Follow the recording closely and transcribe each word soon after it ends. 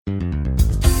Here's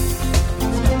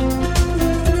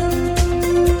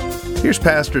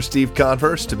Pastor Steve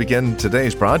Converse to begin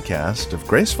today's broadcast of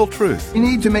Graceful Truth. We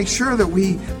need to make sure that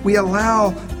we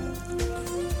allow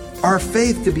our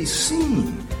faith to be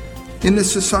seen in the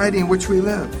society in which we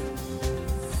live.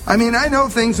 I mean, I know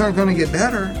things aren't going to get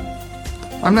better.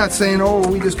 I'm not saying,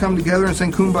 we just come together and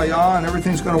sing Kumbaya and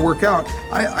everything's going to work out.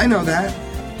 I know that.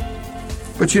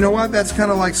 But you know what? That's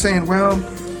kind of like saying, well,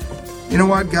 you know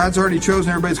what? God's already chosen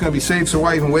everybody's going to be saved, so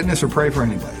why even witness or pray for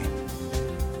anybody?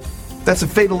 That's a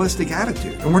fatalistic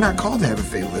attitude, and we're not called to have a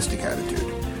fatalistic attitude.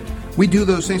 We do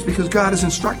those things because God has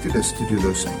instructed us to do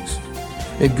those things.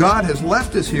 And God has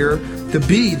left us here to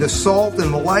be the salt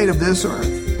and the light of this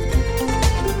earth.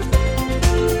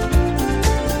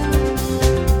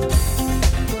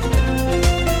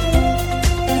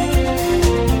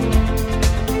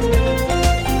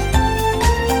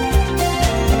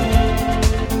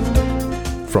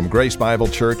 From Grace Bible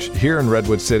Church here in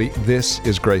Redwood City, this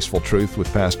is Graceful Truth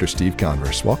with Pastor Steve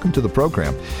Converse. Welcome to the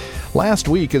program. Last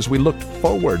week, as we looked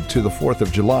forward to the 4th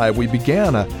of July, we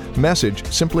began a message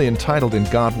simply entitled In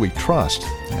God We Trust.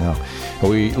 Now,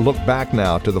 we look back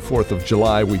now to the 4th of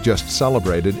July we just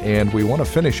celebrated, and we want to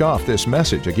finish off this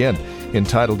message, again,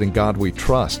 entitled In God We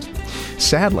Trust.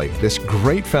 Sadly, this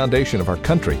great foundation of our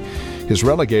country is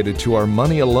relegated to our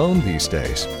money alone these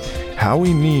days. How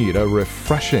we need a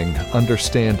refreshing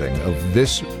understanding of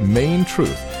this main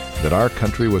truth that our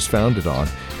country was founded on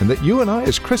and that you and I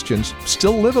as Christians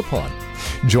still live upon.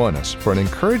 Join us for an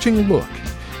encouraging look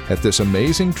at this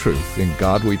amazing truth in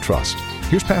God we trust.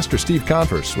 Here's Pastor Steve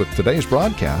Converse with today's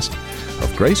broadcast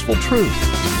of Graceful Truth.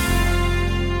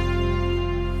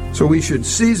 So we should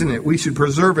season it, we should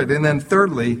preserve it, and then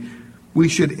thirdly, we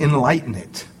should enlighten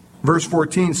it. Verse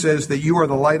 14 says that you are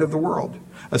the light of the world.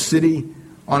 A city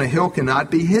on a hill cannot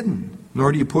be hidden,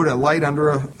 nor do you put a light under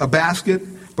a basket,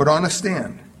 but on a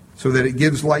stand, so that it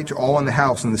gives light to all in the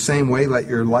house. In the same way, let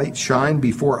your light shine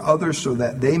before others, so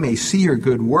that they may see your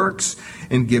good works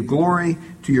and give glory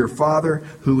to your Father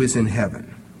who is in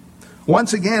heaven.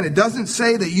 Once again, it doesn't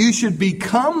say that you should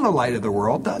become the light of the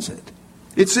world, does it?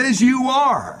 It says you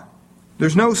are.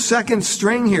 There's no second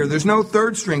string here. There's no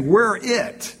third string. We're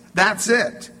it. That's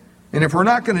it. And if we're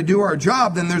not going to do our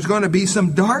job, then there's going to be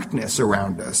some darkness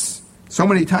around us. So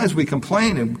many times we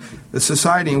complain in the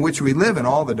society in which we live and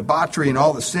all the debauchery and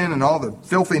all the sin and all the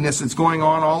filthiness that's going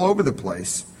on all over the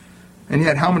place. And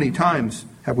yet how many times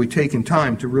have we taken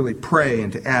time to really pray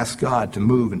and to ask God to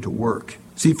move and to work?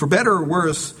 See, for better or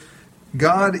worse,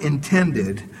 God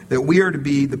intended that we are to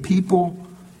be the people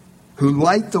who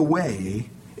light the way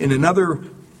in an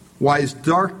otherwise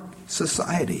dark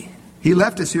society. He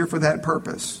left us here for that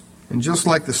purpose. And just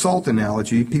like the salt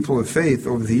analogy, people of faith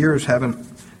over the years haven't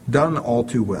done all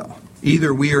too well.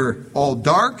 Either we are all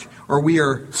dark or we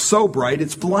are so bright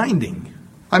it's blinding.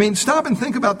 I mean, stop and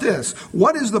think about this.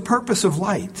 What is the purpose of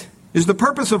light? Is the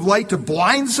purpose of light to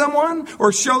blind someone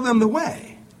or show them the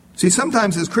way? See,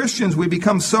 sometimes as Christians we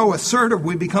become so assertive,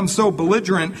 we become so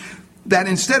belligerent that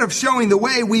instead of showing the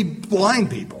way, we blind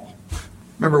people.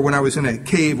 Remember when I was in a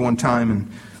cave one time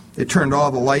and it turned all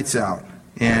the lights out,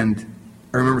 and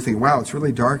I remember thinking, wow, it's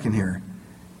really dark in here.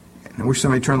 And I wish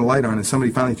somebody turned the light on, and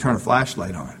somebody finally turned a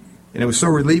flashlight on. And it was so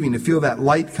relieving to feel that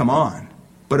light come on.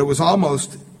 But it was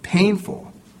almost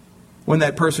painful when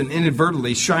that person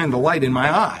inadvertently shined the light in my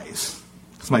eyes.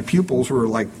 Because my pupils were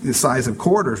like the size of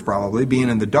quarters probably, being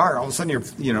in the dark. All of a sudden,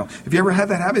 if you ever had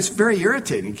that happen, it's very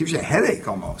irritating. It gives you a headache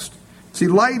almost. See,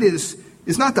 light is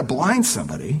not to blind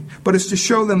somebody, but it's to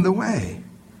show them the way.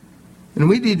 And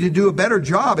we need to do a better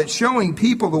job at showing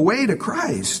people the way to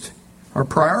Christ. Our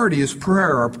priority is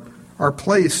prayer. Our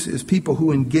place is people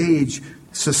who engage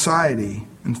society.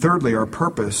 And thirdly, our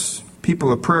purpose,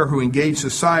 people of prayer who engage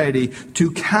society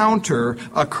to counter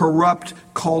a corrupt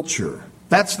culture.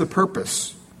 That's the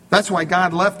purpose. That's why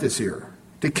God left us here,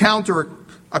 to counter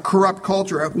a corrupt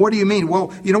culture. What do you mean?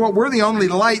 Well, you know what? We're the only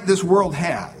light this world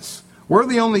has. We're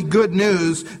the only good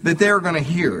news that they're going to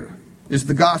hear is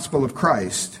the gospel of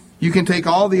Christ. You can take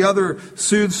all the other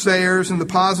soothsayers and the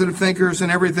positive thinkers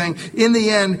and everything. In the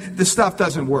end, this stuff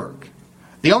doesn't work.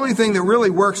 The only thing that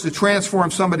really works to transform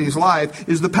somebody's life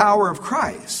is the power of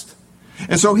Christ.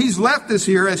 And so he's left us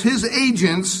here as his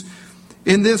agents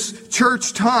in this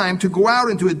church time to go out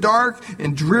into a dark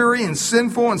and dreary and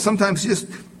sinful and sometimes just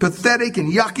pathetic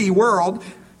and yucky world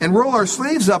and roll our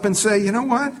sleeves up and say, you know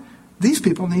what? These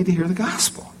people need to hear the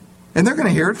gospel. And they're going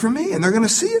to hear it from me and they're going to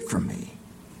see it from me.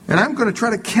 And I'm going to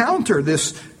try to counter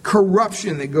this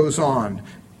corruption that goes on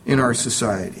in our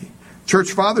society.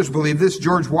 Church fathers believe this.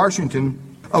 George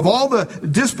Washington of all the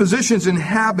dispositions and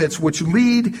habits which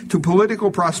lead to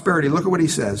political prosperity, look at what he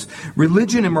says.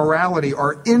 Religion and morality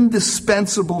are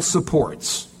indispensable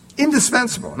supports.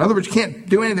 Indispensable. In other words, you can't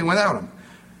do anything without them.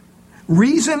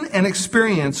 Reason and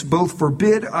experience both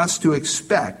forbid us to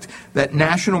expect that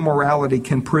national morality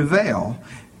can prevail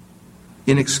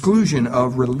in exclusion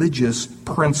of religious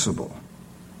principle.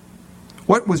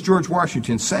 What was George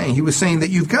Washington saying? He was saying that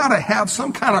you've got to have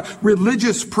some kind of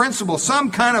religious principle,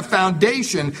 some kind of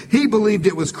foundation. He believed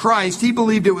it was Christ. He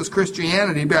believed it was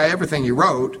Christianity by everything he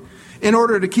wrote in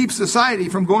order to keep society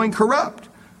from going corrupt.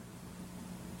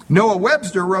 Noah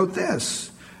Webster wrote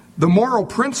this: the moral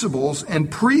principles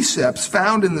and precepts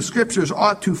found in the Scriptures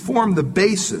ought to form the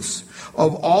basis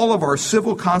of all of our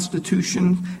civil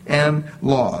constitution and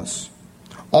laws.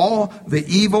 All the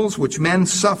evils which men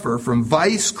suffer from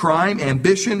vice, crime,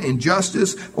 ambition,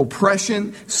 injustice,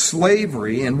 oppression,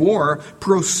 slavery, and war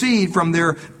proceed from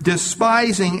their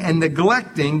despising and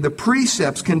neglecting the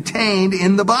precepts contained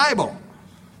in the Bible.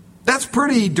 That's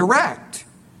pretty direct.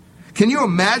 Can you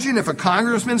imagine if a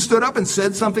congressman stood up and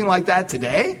said something like that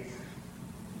today?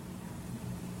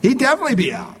 He'd definitely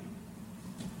be out.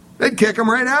 They'd kick him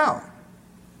right out.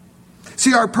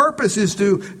 See, our purpose is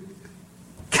to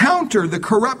counter the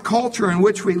corrupt culture in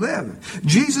which we live.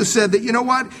 Jesus said that, you know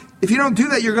what? If you don't do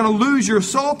that, you're going to lose your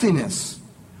saltiness.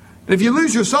 And if you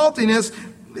lose your saltiness,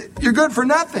 you're good for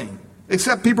nothing,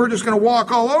 except people are just going to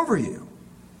walk all over you.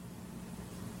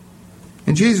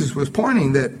 And Jesus was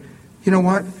pointing that, you know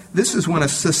what? This is when a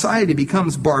society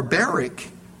becomes barbaric.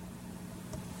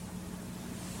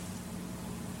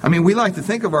 I mean, we like to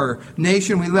think of our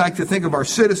nation, we like to think of our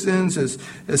citizens as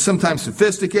sometimes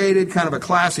sophisticated, kind of a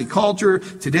classy culture.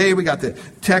 Today we got the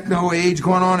techno age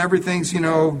going on. Everything's, this,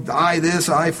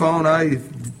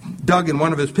 iPhone. Doug in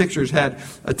one of his pictures had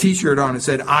a t-shirt on that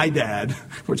said, iDad,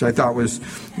 which I thought was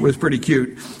pretty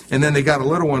cute. And then they got a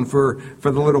little one for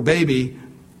the little baby,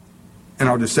 and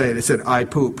I'll just say it said, I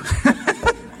poop,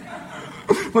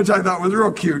 which I thought was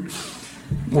real cute.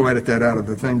 We'll edit that out of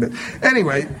the thing. But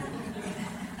anyway,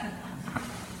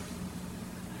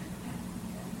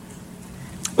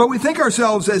 but we think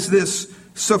ourselves as this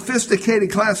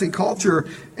sophisticated, classy culture,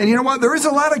 and you know what? There is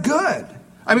a lot of good.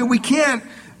 I mean, we can't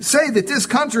say that this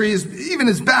country is, even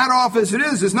as bad off as it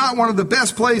is not one of the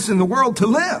best places in the world to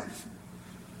live.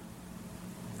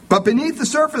 But beneath the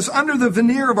surface, under the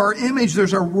veneer of our image,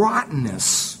 there's a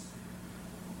rottenness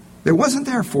that wasn't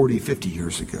there 40, 50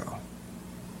 years ago.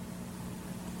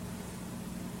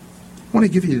 I want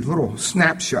to give you a little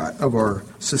snapshot of our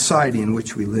society in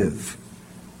which we live.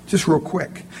 Just real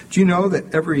quick. Do you know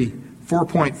that every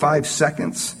 4.5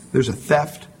 seconds there's a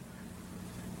theft?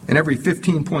 And every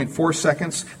 15.4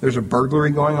 seconds there's a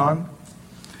burglary going on?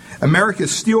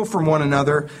 Americans steal from one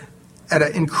another at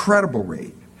an incredible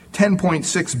rate.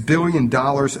 $10.6 billion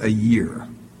a year.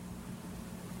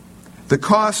 The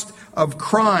cost of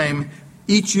crime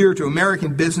each year to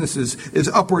American businesses is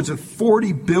upwards of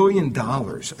 $40 billion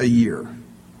a year.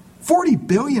 $40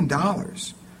 billion.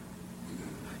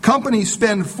 Companies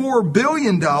spend $4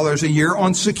 billion a year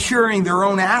on securing their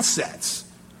own assets.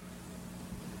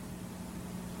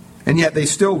 And yet they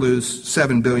still lose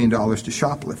 $7 billion to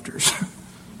shoplifters.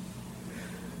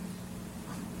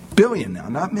 Billion now,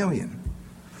 not million.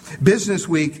 Business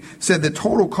Week said the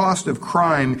total cost of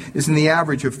crime is in the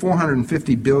average of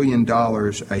 $450 billion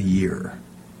a year.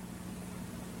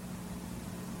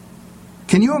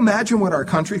 Can you imagine what our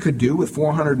country could do with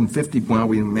 450? Well,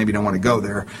 we maybe don't want to go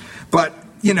there. But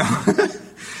if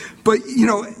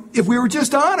we were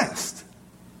just honest,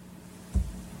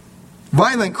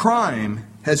 violent crime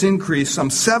has increased some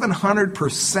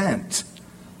 700%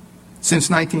 since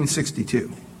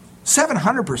 1962.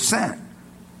 700%.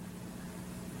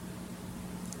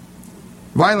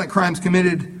 Violent crimes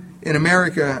committed in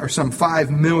America are some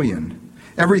 5 million.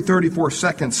 Every 34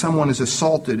 seconds, someone is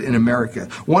assaulted in America.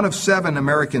 1 of 7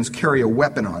 Americans carry a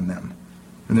weapon on them.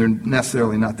 And they're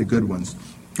necessarily not the good ones,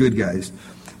 good guys.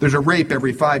 There's a rape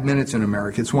every 5 minutes in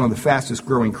America. It's one of the fastest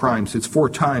growing crimes. It's 4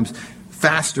 times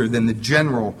faster than the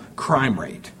general crime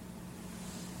rate.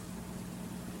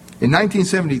 In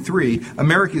 1973,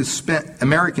 Americans spent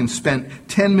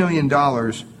 $10 million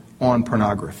on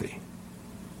pornography.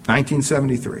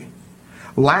 1973.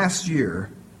 Last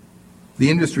year, the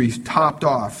industry topped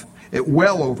off at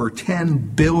well over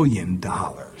 $10 billion.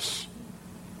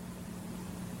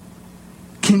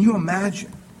 Can you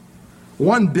imagine?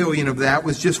 1 billion of that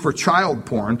was just for child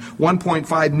porn.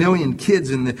 1.5 million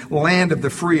kids in the land of the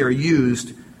free are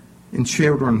used in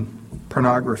children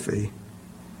pornography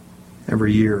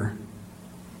every year.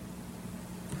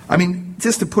 I mean,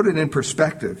 just to put it in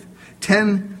perspective,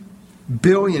 10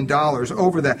 billion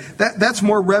over that. That's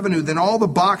more revenue than all the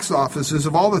box offices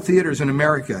of all the theaters in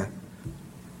America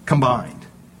combined.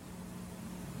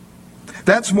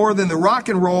 That's more than the rock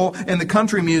and roll and the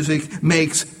country music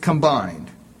makes combined.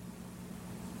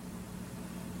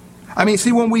 I mean,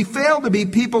 see, when we fail to be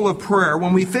people of prayer,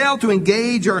 when we fail to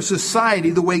engage our society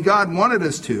the way God wanted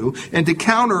us to, and to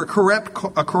counter a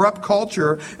corrupt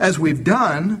culture as we've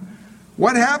done,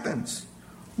 what happens?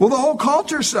 Well, the whole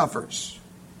culture suffers.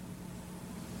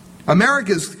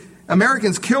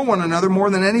 Americans kill one another more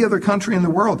than any other country in the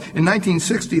world. In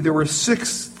 1960, there were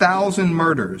 6,000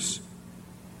 murders.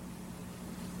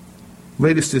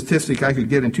 Latest statistic I could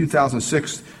get in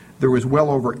 2006, there was well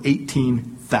over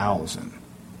 18,000.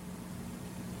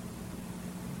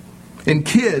 And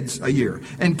kids a year.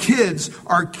 And kids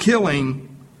are killing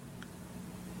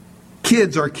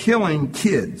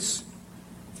kids.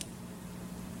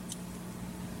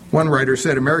 One writer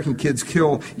said American kids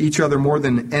kill each other more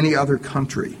than any other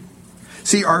country.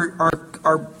 See,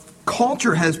 our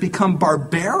culture has become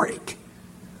barbaric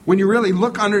when you really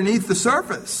look underneath the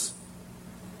surface.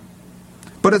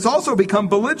 But it's also become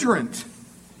belligerent.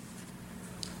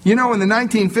 You know, in the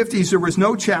 1950s, there was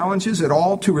no challenges at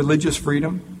all to religious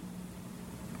freedom.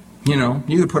 You know,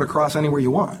 you could put a cross anywhere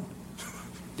you want.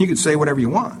 You could say whatever you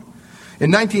want. In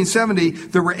 1970,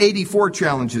 there were 84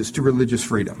 challenges to religious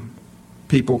freedom.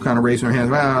 People kind of raising their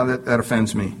hands, that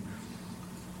offends me.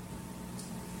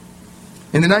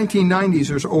 In the 1990s,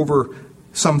 there's over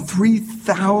some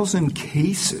 3,000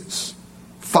 cases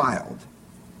filed.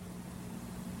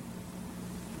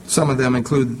 Some of them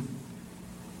include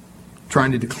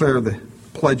trying to declare the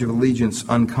Pledge of Allegiance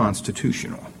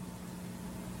unconstitutional.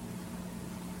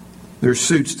 There's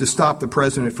suits to stop the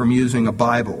president from using a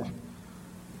Bible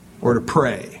or to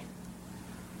pray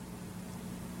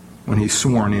when he's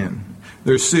sworn in.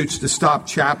 There's suits to stop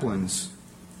chaplains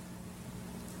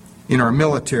in our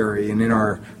military and in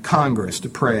our Congress to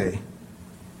pray.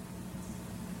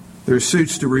 There's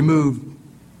suits to remove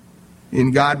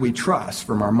 "In God We Trust"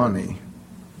 from our money.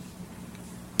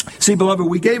 See, beloved,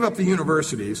 we gave up the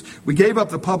universities, we gave up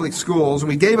the public schools, and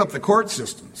we gave up the court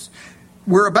systems.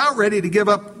 We're about ready to give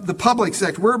up the public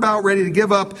sector. We're about ready to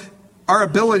give up our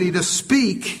ability to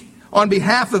speak on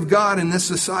behalf of God in this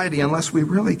society unless we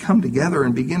really come together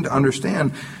and begin to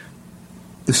understand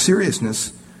the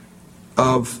seriousness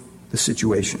of the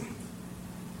situation.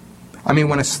 I mean,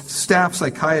 when a staff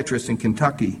psychiatrist in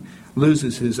Kentucky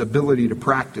loses his ability to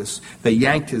practice, they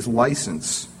yanked his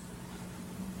license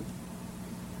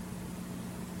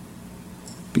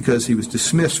because he was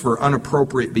dismissed for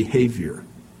inappropriate behavior.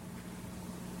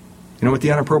 You know what the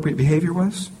inappropriate behavior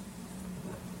was?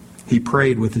 He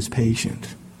prayed with his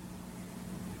patient.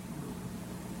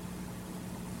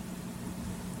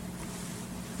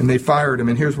 And they fired him,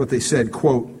 and here's what they said,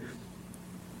 quote,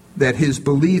 that his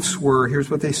beliefs were, here's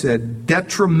what they said,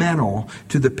 detrimental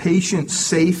to the patient's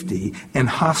safety and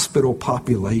hospital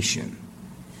population.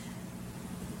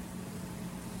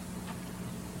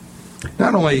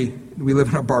 Not only do we live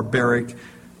in a barbaric,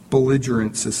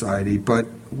 belligerent society, but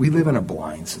we live in a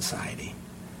blind society.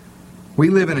 We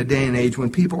live in a day and age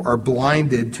when people are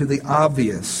blinded to the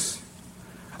obvious.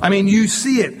 I mean, you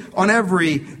see it on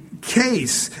every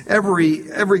case,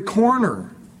 every corner.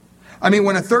 I mean,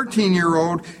 when a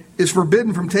 13-year-old is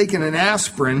forbidden from taking an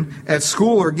aspirin at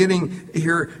school or getting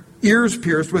her ears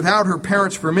pierced without her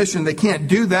parents' permission, they can't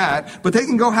do that, but they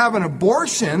can go have an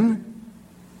abortion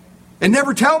and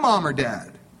never tell mom or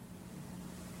dad.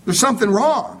 There's something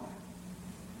wrong.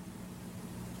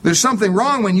 There's something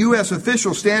wrong when U.S.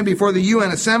 officials stand before the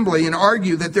UN Assembly and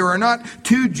argue that there are not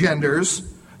two genders,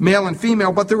 male and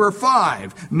female, but there are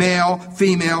 5, male,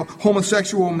 female,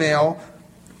 homosexual male,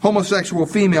 homosexual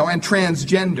female, and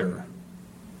transgender.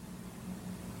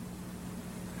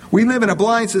 We live in a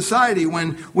blind society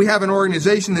when we have an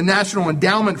organization, the National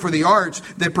Endowment for the Arts,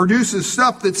 that produces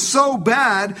stuff that's so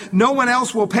bad no one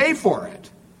else will pay for it.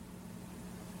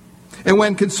 And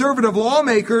when conservative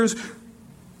lawmakers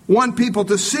want people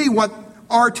to see what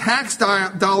our tax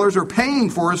dollars are paying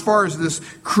for as far as this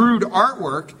crude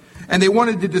artwork, and they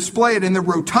wanted to display it in the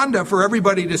rotunda for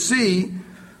everybody to see,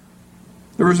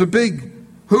 there was a big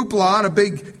hoopla and a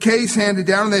big case handed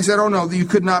down, and they said, oh no, you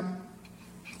could not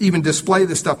even display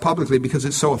this stuff publicly because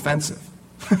it's so offensive.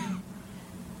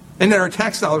 And that our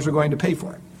tax dollars are going to pay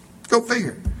for it. Go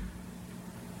figure.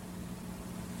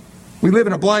 We live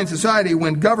in a blind society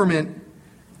when government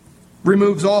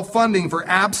removes all funding for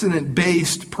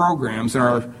abstinence-based programs in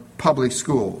our public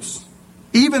schools.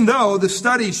 Even though the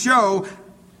studies show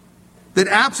that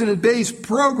abstinence-based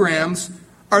programs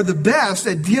are the best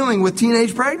at dealing with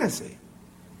teenage pregnancy.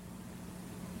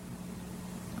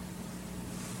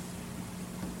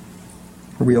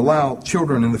 where we allow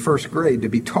children in the first grade to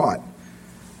be taught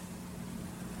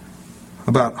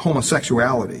about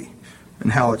homosexuality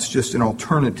and how it's just an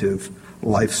alternative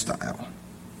lifestyle.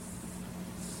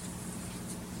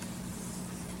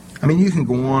 I mean, you can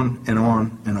go on and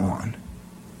on and on.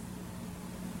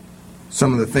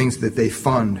 Some of the things that they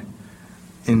fund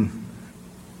in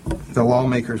the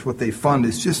lawmakers, what they fund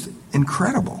is just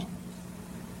incredible.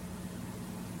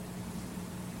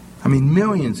 I mean,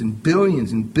 millions and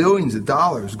billions of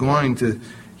dollars going to,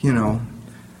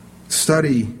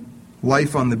 study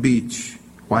life on the beach,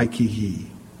 Waikiki.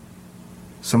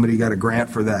 Somebody got a grant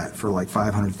for that for like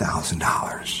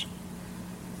 $500,000.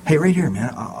 Hey, right here,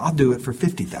 man, I'll do it for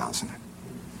 $50,000.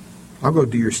 I'll go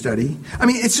do your study. I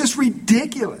mean, it's just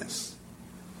ridiculous.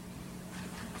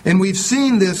 And we've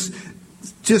seen this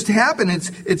just happen.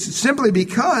 It's simply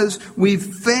because we've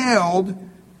failed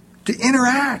to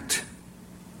interact.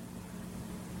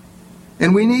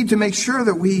 And we need to make sure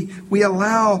that we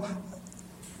allow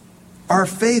our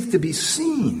faith to be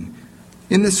seen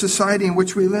in the society in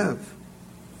which we live.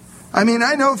 I mean,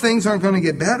 I know things aren't going to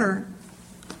get better.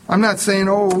 I'm not saying,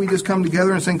 we just come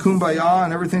together and sing Kumbaya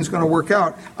and everything's going to work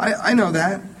out. I know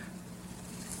that.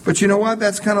 But you know what?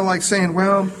 That's kind of like saying,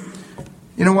 well,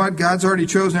 you know what? God's already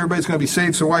chosen everybody's going to be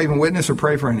saved, so why even witness or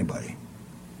pray for anybody?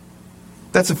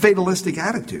 That's a fatalistic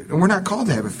attitude. And we're not called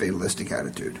to have a fatalistic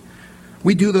attitude.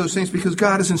 We do those things because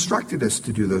God has instructed us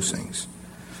to do those things.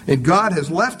 And God has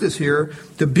left us here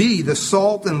to be the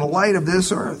salt and the light of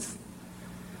this earth.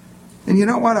 And you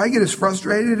know what? I get as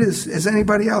frustrated as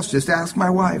anybody else. Just ask my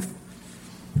wife.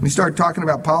 We start talking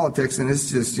about politics and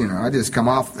it's just, I just come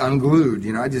off unglued.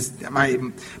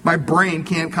 My brain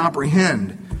can't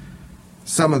comprehend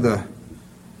some of the,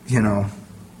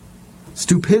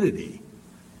 stupidity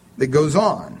that goes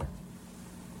on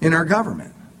in our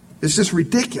government. It's just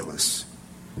ridiculous.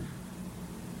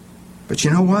 But you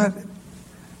know what?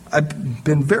 I've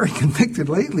been very convicted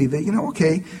lately that,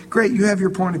 okay, great, you have your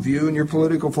point of view and your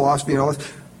political philosophy and all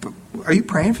this, but are you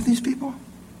praying for these people?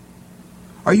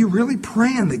 Are you really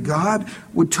praying that God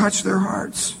would touch their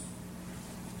hearts?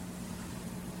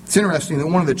 It's interesting that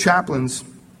one of the chaplains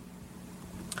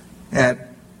at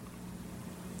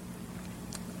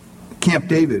Camp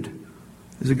David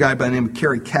is a guy by the name of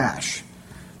Kerry Cash.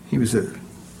 He was in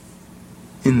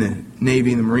the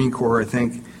Navy, in the Marine Corps, I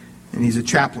think, and he's a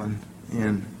chaplain.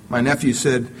 And my nephew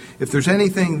said, if there's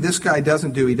anything this guy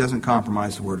doesn't do, he doesn't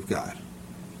compromise the Word of God.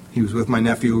 He was with my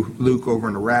nephew Luke over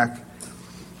in Iraq.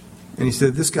 And he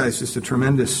said, this guy's just a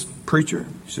tremendous preacher.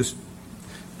 He's just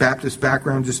Baptist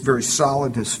background, just very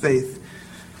solid in his faith.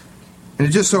 And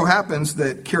it just so happens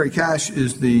that Kerry Cash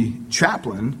is the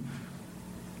chaplain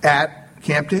at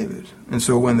Camp David. And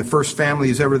so when the first family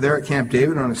is ever there at Camp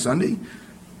David on a Sunday,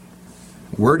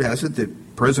 word has it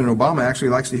that President Obama actually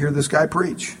likes to hear this guy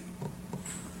preach.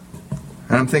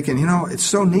 And I'm thinking, it's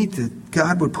so neat that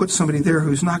God would put somebody there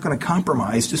who's not going to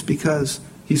compromise just because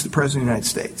he's the President of the United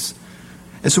States.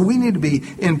 And so we need to be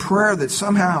in prayer that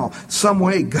somehow, some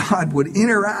way, God would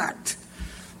interact,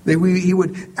 that he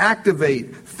would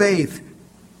activate faith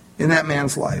in that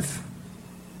man's life.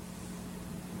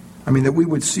 I mean, that we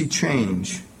would see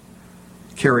change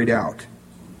carried out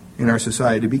in our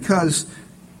society because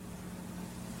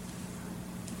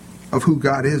of who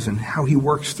God is and how he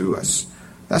works through us.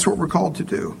 That's what we're called to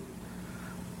do.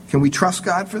 Can we trust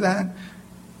God for that?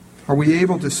 Are we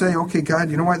able to say, okay, God,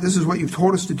 you know what? This is what you've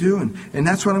told us to do, and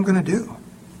that's what I'm going to do.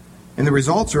 And the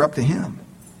results are up to him.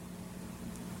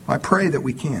 I pray that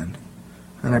we can.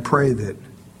 And I pray that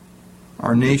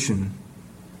our nation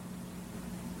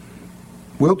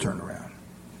will turn around.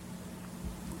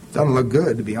 Doesn't look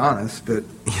good, to be honest, but,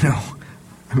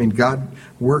 God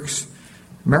works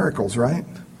miracles, right?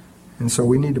 And so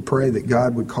we need to pray that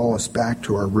God would call us back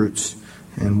to our roots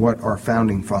and what our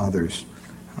founding fathers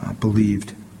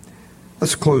believed.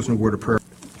 Let's close in a word of prayer.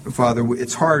 Father,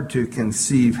 it's hard to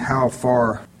conceive how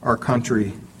far our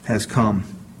country has come.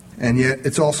 And yet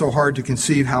it's also hard to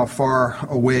conceive how far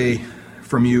away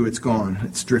from you it's gone.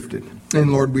 It's drifted.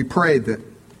 And Lord, we pray that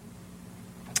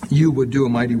you would do a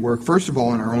mighty work, first of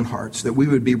all, in our own hearts, that we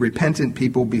would be repentant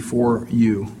people before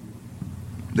you.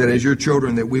 That as your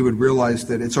children, that we would realize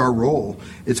that it's our role,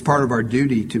 it's part of our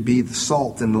duty to be the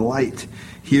salt and the light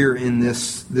here in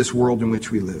this world in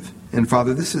which we live. And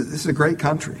Father, this is a great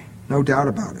country, no doubt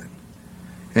about it.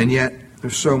 And yet,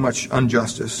 there's so much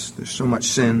injustice, there's so much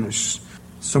sin, there's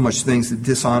so much things that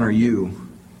dishonor you.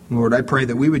 Lord, I pray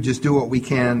that we would just do what we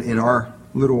can in our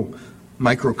little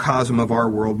microcosm of our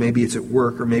world. Maybe it's at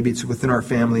work, or maybe it's within our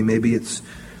family, maybe it's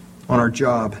on our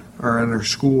job or at our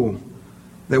school.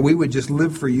 That we would just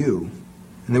live for you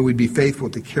and that we'd be faithful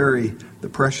to carry the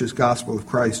precious gospel of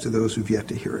Christ to those who've yet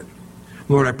to hear it.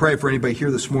 Lord, I pray for anybody here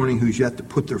this morning who's yet to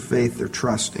put their faith, their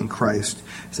trust in Christ.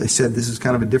 As I said, this is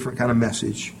kind of a different kind of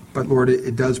message. But Lord,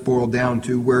 it does boil down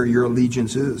to where your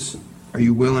allegiance is. Are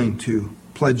you willing to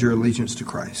pledge your allegiance to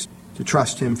Christ, to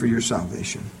trust Him for your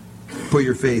salvation? Put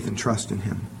your faith and trust in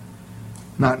Him,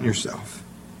 not in yourself.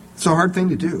 It's a hard thing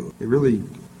to do. It really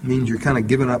means you're kind of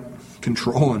giving up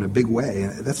control in a big way.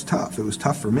 That's tough. It was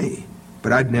tough for me.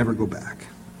 But I'd never go back.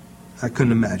 I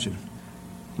couldn't imagine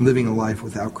living a life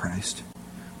without Christ,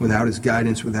 without His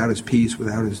guidance, without His peace,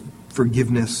 without His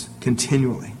forgiveness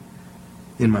continually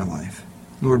in my life.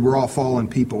 Lord, we're all fallen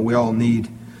people. We all need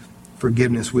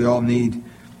forgiveness. We all need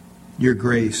your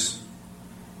grace.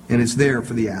 And it's there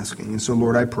for the asking. And so,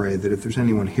 Lord, I pray that if there's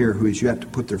anyone here who is yet to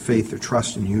put their faith or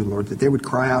trust in you, Lord, that they would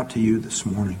cry out to you this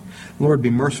morning. Lord,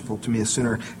 be merciful to me, a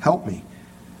sinner. Help me.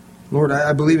 Lord,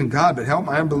 I believe in God, but help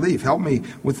my unbelief. Help me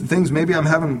with the things maybe I'm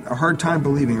having a hard time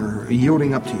believing or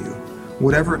yielding up to you.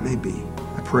 Whatever it may be,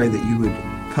 I pray that you would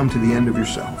come to the end of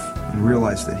yourself and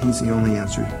realize that He's the only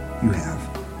answer you have.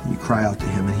 You cry out to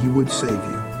Him, and He would save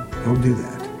you. He'll do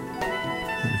that.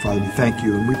 And Father, we thank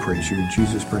you and we praise you in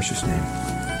Jesus' precious name. Amen.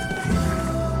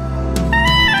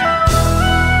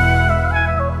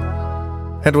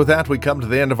 And with that, we come to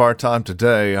the end of our time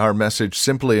today. Our message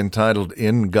simply entitled,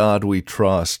 In God We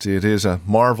Trust. It is a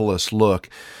marvelous look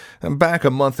back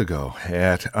a month ago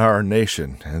at our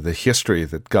nation and the history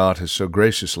that God has so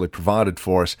graciously provided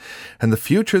for us and the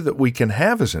future that we can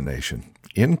have as a nation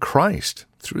in Christ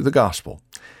through the gospel.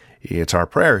 It's our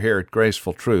prayer here at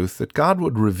Graceful Truth that God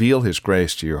would reveal His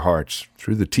grace to your hearts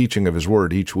through the teaching of His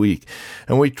Word each week.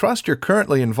 And we trust you're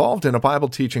currently involved in a Bible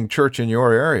teaching church in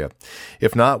your area.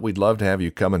 If not, we'd love to have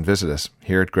you come and visit us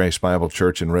here at Grace Bible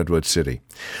Church in Redwood City.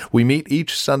 We meet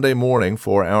each Sunday morning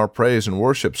for our praise and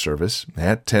worship service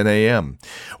at 10 a.m.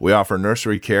 We offer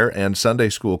nursery care and Sunday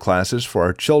school classes for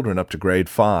our children up to grade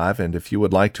 5. And if you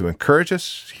would like to encourage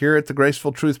us here at the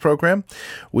Graceful Truth program,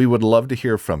 we would love to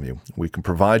hear from you. We can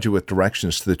provide you with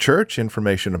directions to the church,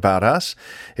 information about us.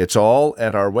 It's all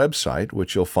at our website,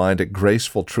 which you'll find at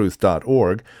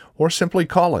gracefultruth.org, or simply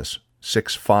call us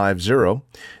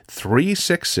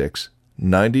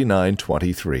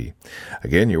 650-366-9923.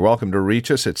 Again, you're welcome to reach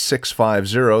us at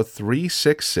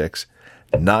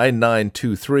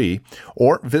 650-366-9923,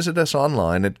 or visit us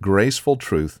online at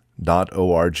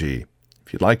gracefultruth.org. If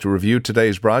you'd like to review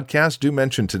today's broadcast, do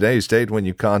mention today's date when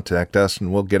you contact us,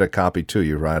 and we'll get a copy to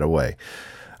you right away.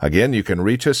 Again, you can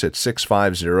reach us at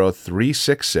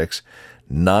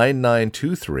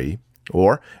 650-366-9923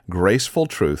 or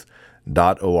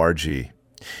gracefultruth.org.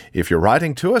 If you're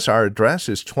writing to us, our address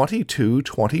is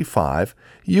 2225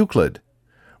 Euclid.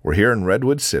 We're here in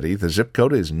Redwood City. The zip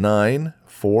code is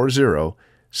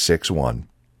 94061.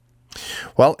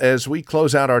 Well, as we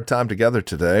close out our time together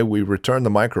today, we return the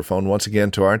microphone once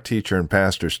again to our teacher and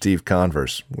pastor, Steve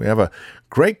Converse. We have a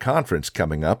great conference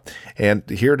coming up, and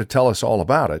here to tell us all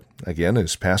about it, again,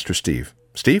 is Pastor Steve.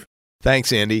 Steve?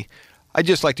 Thanks, Andy. I'd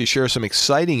just like to share some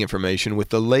exciting information with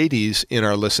the ladies in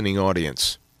our listening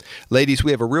audience. Ladies,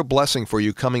 we have a real blessing for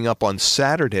you coming up on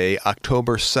Saturday,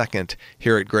 October 2nd,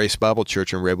 here at Grace Bible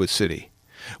Church in Redwood City.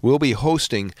 We'll be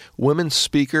hosting women's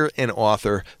speaker and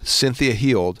author Cynthia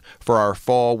Heald for our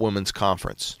Fall Women's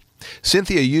Conference.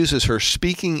 Cynthia uses her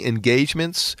speaking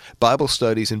engagements, Bible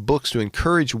studies, and books to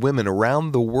encourage women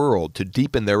around the world to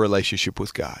deepen their relationship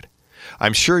with God.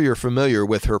 I'm sure you're familiar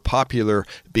with her popular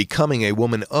Becoming a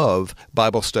Woman of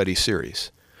Bible study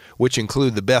series, which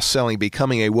include the best-selling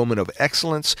Becoming a Woman of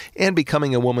Excellence and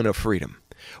Becoming a Woman of Freedom.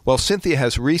 Well, Cynthia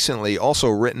has recently also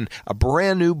written a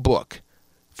brand new book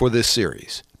for this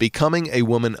series, Becoming a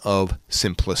Woman of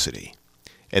Simplicity.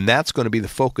 And that's going to be the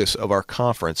focus of our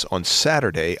conference on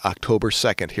Saturday, October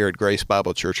 2nd, here at Grace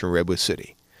Bible Church in Redwood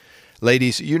City.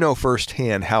 Ladies, you know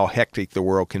firsthand how hectic the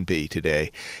world can be today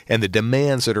and the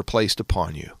demands that are placed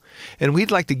upon you. And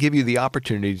we'd like to give you the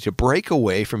opportunity to break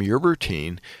away from your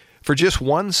routine for just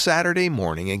one Saturday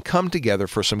morning and come together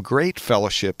for some great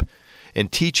fellowship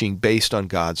and teaching based on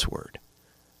God's Word.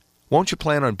 Won't you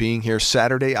plan on being here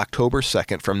Saturday, October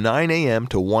 2nd from 9 a.m.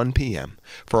 to 1 p.m.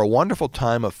 for a wonderful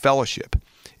time of fellowship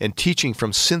and teaching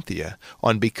from Cynthia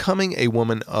on Becoming a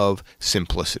Woman of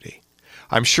Simplicity?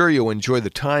 I'm sure you'll enjoy the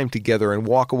time together and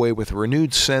walk away with a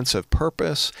renewed sense of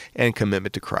purpose and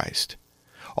commitment to Christ.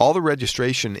 All the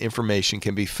registration information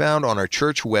can be found on our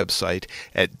church website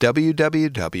at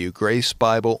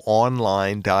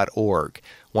www.gracebibleonline.org.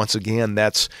 Once again,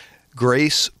 that's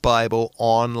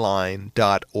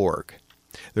gracebibleonline.org.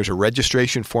 There's a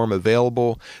registration form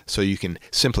available, so you can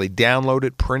simply download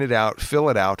it, print it out, fill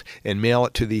it out, and mail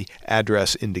it to the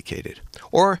address indicated.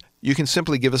 Or you can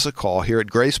simply give us a call here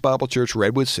at Grace Bible Church,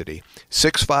 Redwood City,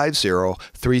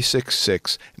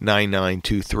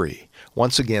 650-366-9923.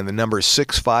 Once again, the number is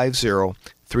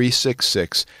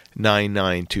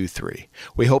 650-366-9923.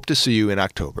 We hope to see you in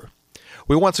October.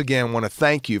 We once again want to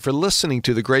thank you for listening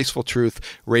to the Graceful Truth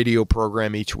radio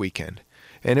program each weekend.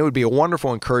 And it would be a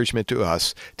wonderful encouragement to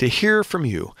us to hear from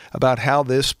you about how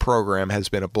this program has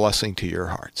been a blessing to your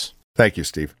hearts. Thank you,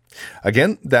 Steve.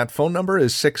 Again, that phone number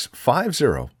is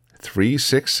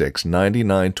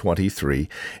 650-366-9923,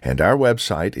 and our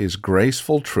website is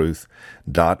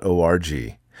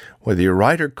gracefultruth.org. Whether you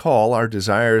write or call, our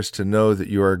desire is to know that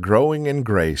you are growing in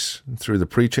grace through the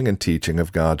preaching and teaching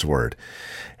of God's Word.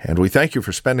 And we thank you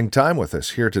for spending time with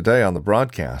us here today on the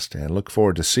broadcast, and look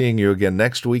forward to seeing you again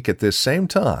next week at this same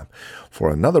time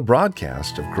for another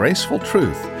broadcast of Graceful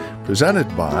Truth,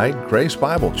 presented by Grace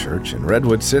Bible Church in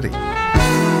Redwood City.